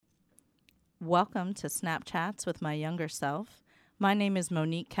Welcome to Snapchats with my younger self. My name is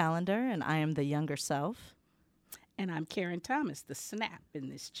Monique Callender, and I am the younger self. And I'm Karen Thomas, the snap in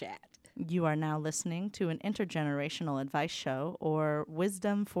this chat. You are now listening to an intergenerational advice show, or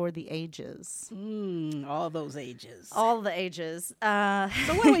Wisdom for the Ages. All those ages. All the ages.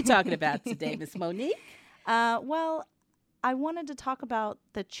 So what are we talking about today, Miss Monique? Well, I wanted to talk about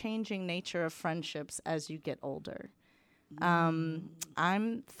the changing nature of friendships as you get older.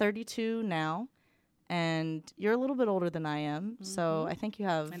 I'm 32 now, and you're a little bit older than I am, so I think you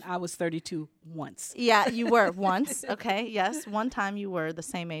have... And I was 32 once. Yeah, you were once. Okay, yes. One time you were the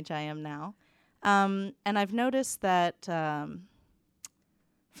same age I am now. And I've noticed that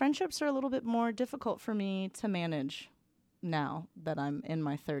friendships are a little bit more difficult for me to manage now that I'm in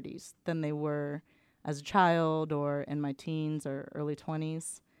my 30s than they were as a child or in my teens or early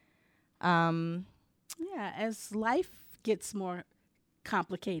 20s. Yeah, as life gets more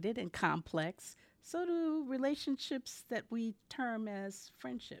complicated and complex, so do relationships that we term as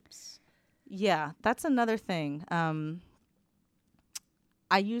friendships. Yeah, that's another thing.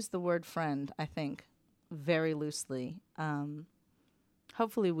 I use the word friend, I think, very loosely.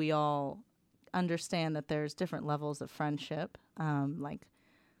 Hopefully we all understand that there's different levels of friendship, like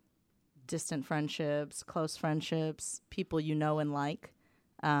distant friendships, close friendships, people you know and like,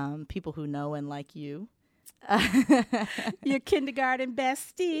 people who know and like you. Your kindergarten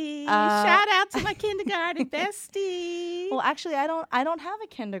bestie. Shout out to my kindergarten bestie. Well, actually, I don't have a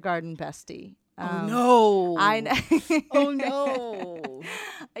kindergarten bestie. Oh no! Oh no!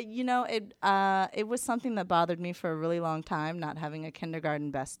 You know, it was something that bothered me for a really long time, not having a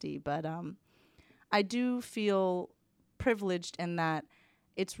kindergarten bestie. But I do feel privileged in that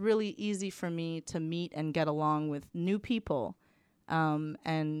it's really easy for me to meet and get along with new people.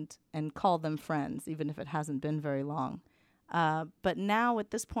 And call them friends, even if it hasn't been very long. But now,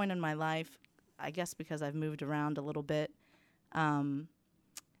 at this point in my life, I guess because I've moved around a little bit,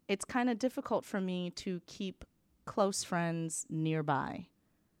 it's kind of difficult for me to keep close friends nearby.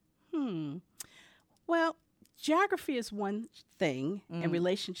 Well, geography is one thing, and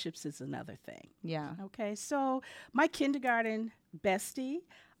relationships is another thing. Yeah. Okay, so my kindergarten bestie,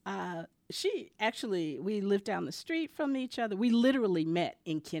 we lived down the street from each other. We literally met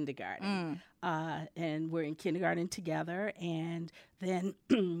in kindergarten. And we're in kindergarten together. And then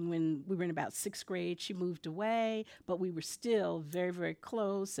when we were in about 6th grade, she moved away, but we were still very, very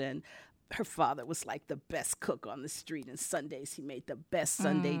close. And her father was like the best cook on the street. And Sundays, he made the best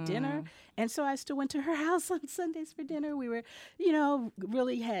Sunday dinner. And so I still went to her house on Sundays for dinner. We were,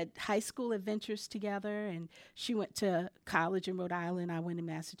 really had high school adventures together. And she went to college in Rhode Island. I went to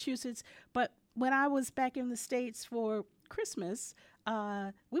Massachusetts. But when I was back in the States for Christmas,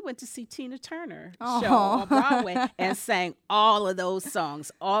 we went to see Tina Turner show on Broadway and sang all of those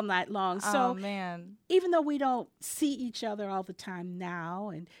songs all night long. So man. Even though we don't see each other all the time now,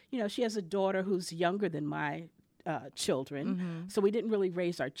 and, she has a daughter who's younger than my children, so we didn't really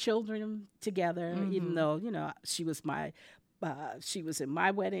raise our children together, even though, she was in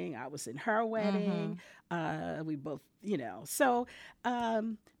my wedding, I was in her wedding, we both, so,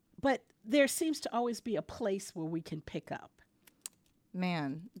 but there seems to always be a place where we can pick up.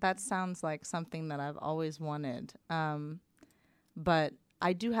 Man, that sounds like something that I've always wanted. But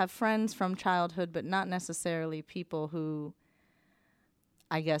I do have friends from childhood, but not necessarily people who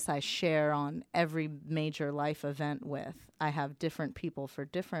I guess I share on every major life event with. I have different people for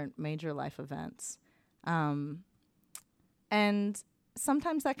different major life events. And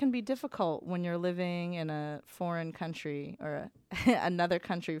sometimes that can be difficult when you're living in a foreign country or another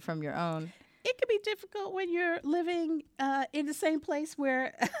country from your own. It can be difficult when you're living in the same place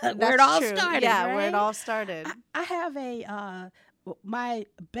where it all started. Yeah, right? where it all started. I have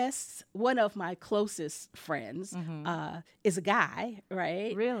one of my closest friends is a guy,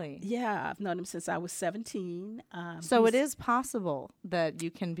 right? Really? Yeah, I've known him since I was 17. So it is possible that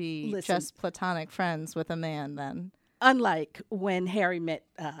you can be just platonic friends with a man then. Unlike when Harry met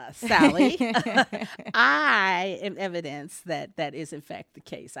Sally, I am evidence that is in fact the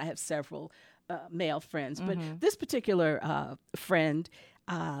case. I have several male friends, but this particular friend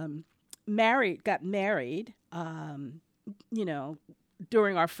got married,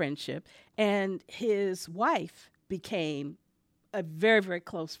 during our friendship, and his wife became a very, very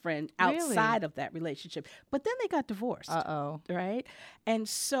close friend outside of that relationship. But then they got divorced. Right? And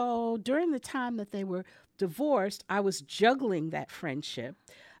so during the time that they were divorced, I was juggling that friendship.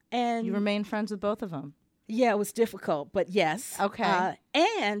 And you remained friends with both of them? Yeah, it was difficult, but yes. Okay.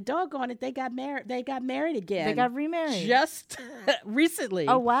 And doggone it, they got married. They got married again. They got remarried just recently.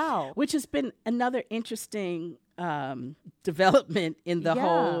 Oh wow! Which has been another interesting development in the Yeah.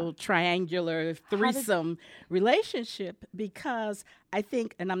 whole triangular threesome relationship, because I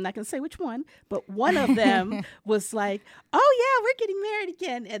think, and I'm not going to say which one, but one of them was like, oh yeah, we're getting married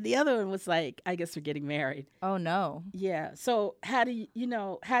again. And the other one was like, I guess we're getting married. Oh no. Yeah. So how do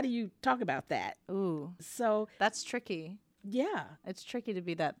you talk about that? Ooh, So that's tricky. yeah. It's tricky to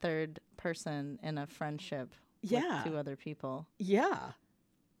be that third person in a friendship Yeah. with two other people. Yeah.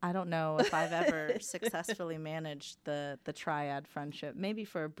 I don't know if I've ever successfully managed the triad friendship, maybe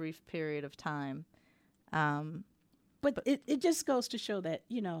for a brief period of time. But it just goes to show that,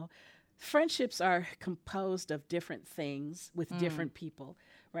 friendships are composed of different things with different people,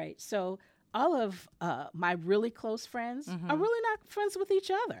 right? So all of my really close friends are really not friends with each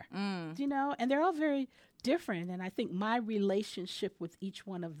other, and they're all very different. And I think my relationship with each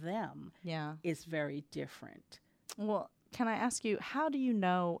one of them Yeah. is very different. Well, can I ask you, how do you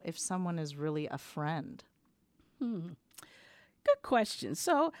know if someone is really a friend? Good question.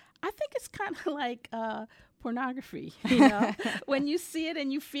 So I think it's kind of like pornography. When you see it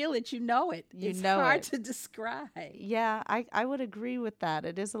and you feel it, you know it. You it's know hard it. to describe. Yeah, I would agree with that.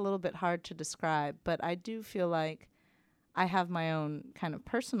 It is a little bit hard to describe, but I do feel like I have my own kind of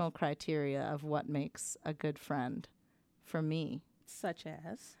personal criteria of what makes a good friend for me. Such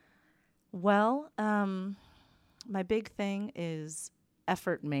as? Well, my big thing is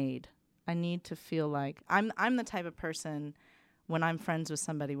effort made. I need to feel like I'm the type of person, when I'm friends with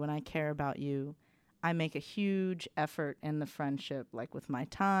somebody, when I care about you, I make a huge effort in the friendship, like with my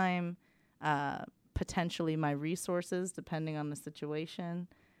time, potentially my resources, depending on the situation.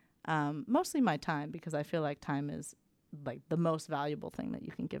 Mostly my time, because I feel like time is like the most valuable thing that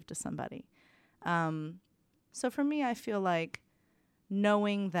you can give to somebody. So for me, I feel like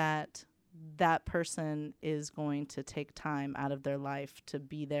knowing that that person is going to take time out of their life to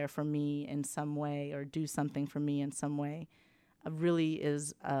be there for me in some way or do something for me in some way really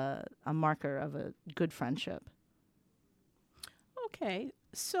is a marker of a good friendship. Okay.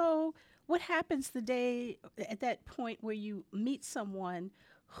 So what happens the day at that point where you meet someone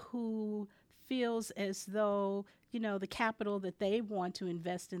who feels as though, the capital that they want to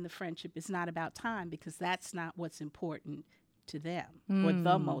invest in the friendship is not about time, because that's not what's important to them or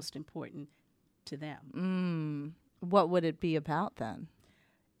the most important to them? What would it be about then?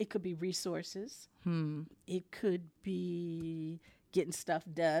 It could be resources. It could be getting stuff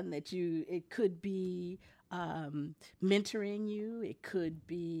done it could be mentoring you. It could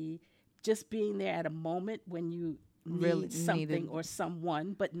be just being there at a moment when you Really need something needed. or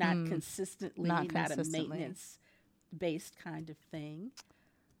someone, but not consistently, Not not a consistently. maintenance-based kind of thing.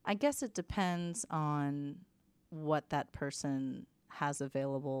 I guess it depends on what that person has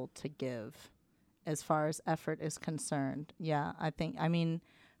available to give as far as effort is concerned. Yeah, I mean,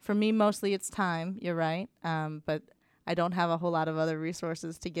 for me, mostly it's time. You're right. But I don't have a whole lot of other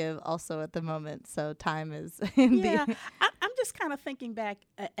resources to give also at the moment. So time is in Yeah, the... I'm just kind of thinking back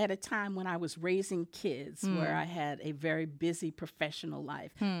at a time when I was raising kids, where I had a very busy professional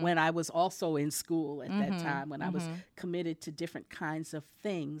life, when I was also in school at that time, when I was committed to different kinds of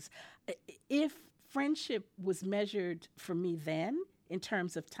things. If friendship was measured for me then in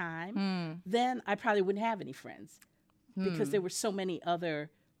terms of time, then I probably wouldn't have any friends, because there were so many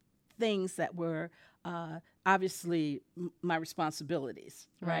other things that were obviously my responsibilities,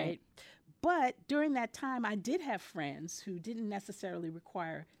 right? But during that time, I did have friends who didn't necessarily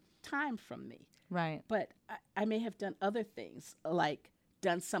require time from me. Right. But I may have done other things, like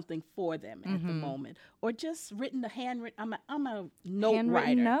done something for them at the moment, or just written a handwritten. I'm a note Handwritten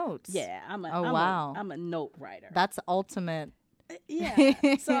writer. notes. Yeah, I'm wow. I'm a note writer. That's ultimate. Yeah.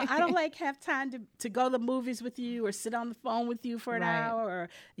 So I don't have time to go to the movies with you or sit on the phone with you for an Right. hour, or,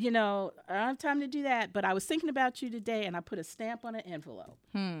 I don't have time to do that. But I was thinking about you today, and I put a stamp on an envelope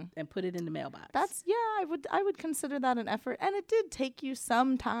and put it in the mailbox. I would consider that an effort. And it did take you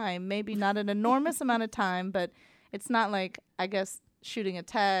some time, maybe not an enormous amount of time, but it's not like, I guess, shooting a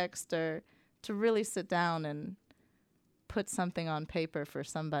text or to really sit down and put something on paper for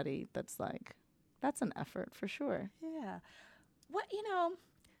somebody that's an effort for sure. Yeah. What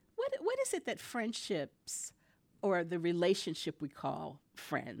is it that friendships, or the relationship we call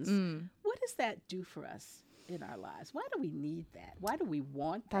friends, what does that do for us in our lives? Why do we need that? Why do we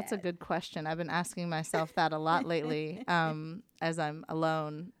want that? That's a good question. I've been asking myself that a lot lately, as I'm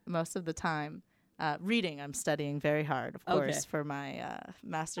alone most of the time. Reading, I'm studying very hard, of course, for my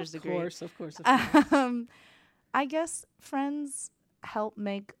master's degree. Of course. I guess friends help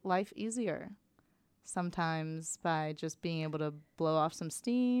make life easier. Sometimes by just being able to blow off some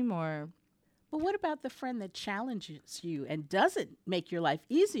steam, or But what about the friend that challenges you and doesn't make your life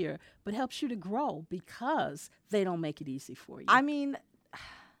easier, but helps you to grow because they don't make it easy for you? I mean,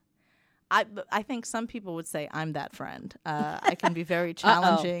 I think some people would say I'm that friend. I can be very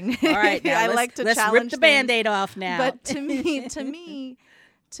challenging. All right, now I let's challenge rip the things. Band-Aid off now. But to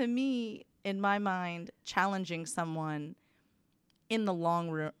me, in my mind, challenging someone in the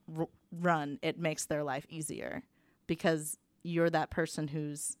long run, it makes their life easier because you're that person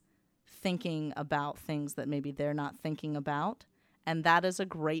who's thinking about things that maybe they're not thinking about. And that is a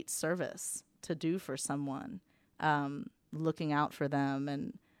great service to do for someone, looking out for them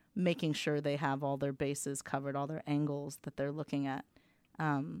and making sure they have all their bases covered, all their angles that they're looking at.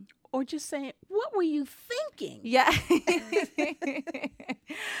 Or just saying, what were you thinking? Yeah.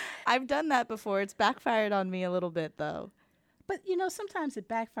 I've done that before. It's backfired on me a little bit, though. But, sometimes it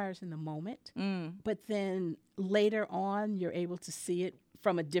backfires in the moment. Mm. But then later on, you're able to see it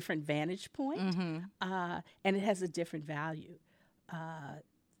from a different vantage point, and it has a different value.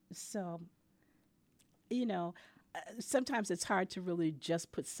 Sometimes it's hard to really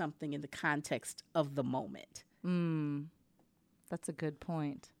just put something in the context of the moment. That's a good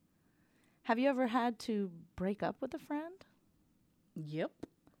point. Have you ever had to break up with a friend? Yep.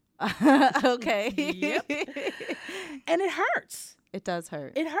 Okay. Yep. And it hurts. It does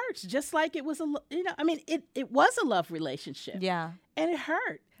hurt. It hurts, just like it was it was a love relationship. Yeah. And it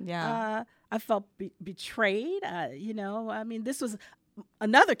hurt. Yeah. I felt betrayed. This was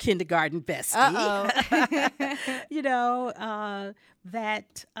another kindergarten bestie.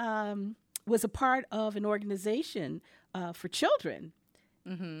 That was a part of an organization for children,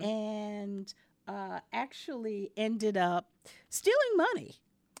 and actually ended up stealing money.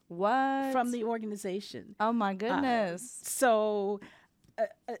 What? From the organization. Oh, my goodness.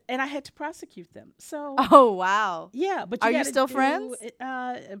 And I had to prosecute them. So. Oh, wow. Yeah, but are you still friends?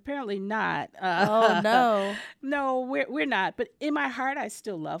 Apparently not. Oh no. No, we're not. But in my heart, I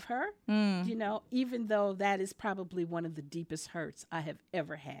still love her. Even though that is probably one of the deepest hurts I have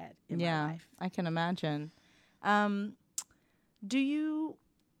ever had in my life. I can imagine. Do you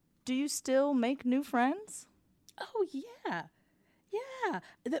still make new friends? Oh yeah. Yeah,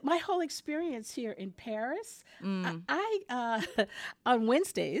 my whole experience here in Paris. I on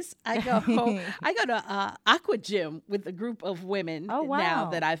Wednesdays I go to Aqua Gym with a group of women now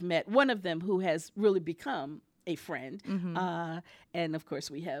that I've met. One of them who has really become a friend, and of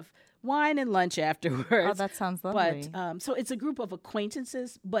course we have wine and lunch afterwards. Oh, that sounds lovely. But so it's a group of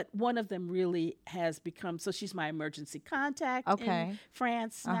acquaintances, but one of them really has become. So she's my emergency contact in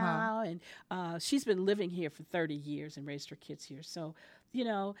France now, and she's been living here for 30 years and raised her kids here. So,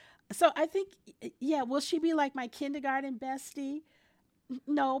 so I think, will she be like my kindergarten bestie?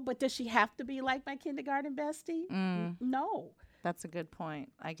 No, but does she have to be like my kindergarten bestie? No. That's a good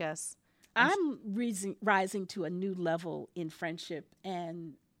point, I guess. I'm rising to a new level in friendship,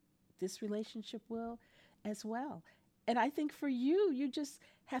 and this relationship will as well. And I think for you just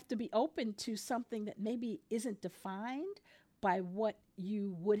have to be open to something that maybe isn't defined by what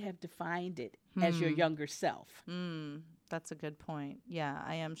you would have defined it as your younger self. That's a good point. Yeah,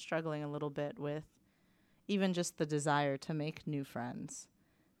 I am struggling a little bit with even just the desire to make new friends.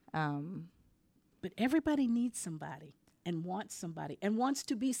 But everybody needs somebody and wants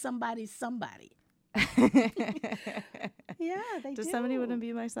to be somebody's somebody. Yeah, they do. Does somebody want to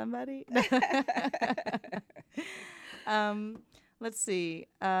be my somebody? Let's see.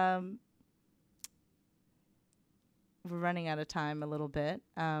 We're running out of time a little bit.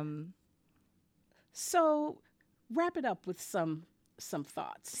 So wrap it up with some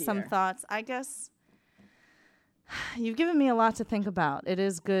thoughts here. Some thoughts. I guess you've given me a lot to think about. It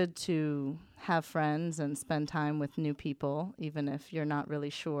is good to have friends and spend time with new people, even if you're not really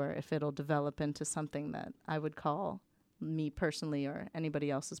sure if it'll develop into something that I would call, me personally or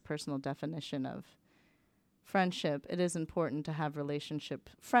anybody else's personal definition of friendship. It is important to have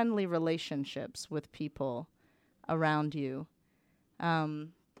friendly relationships with people around you.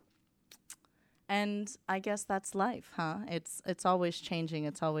 And I guess that's life, huh? It's always changing,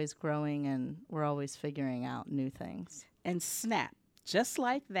 it's always growing, and we're always figuring out new things. And snap, just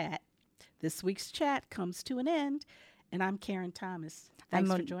like that, this week's chat comes to an end, and I'm Karen Thomas. Thanks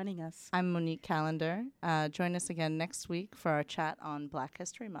for joining us. I'm Monique Callender. Join us again next week for our chat on Black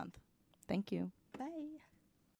History Month. Thank you.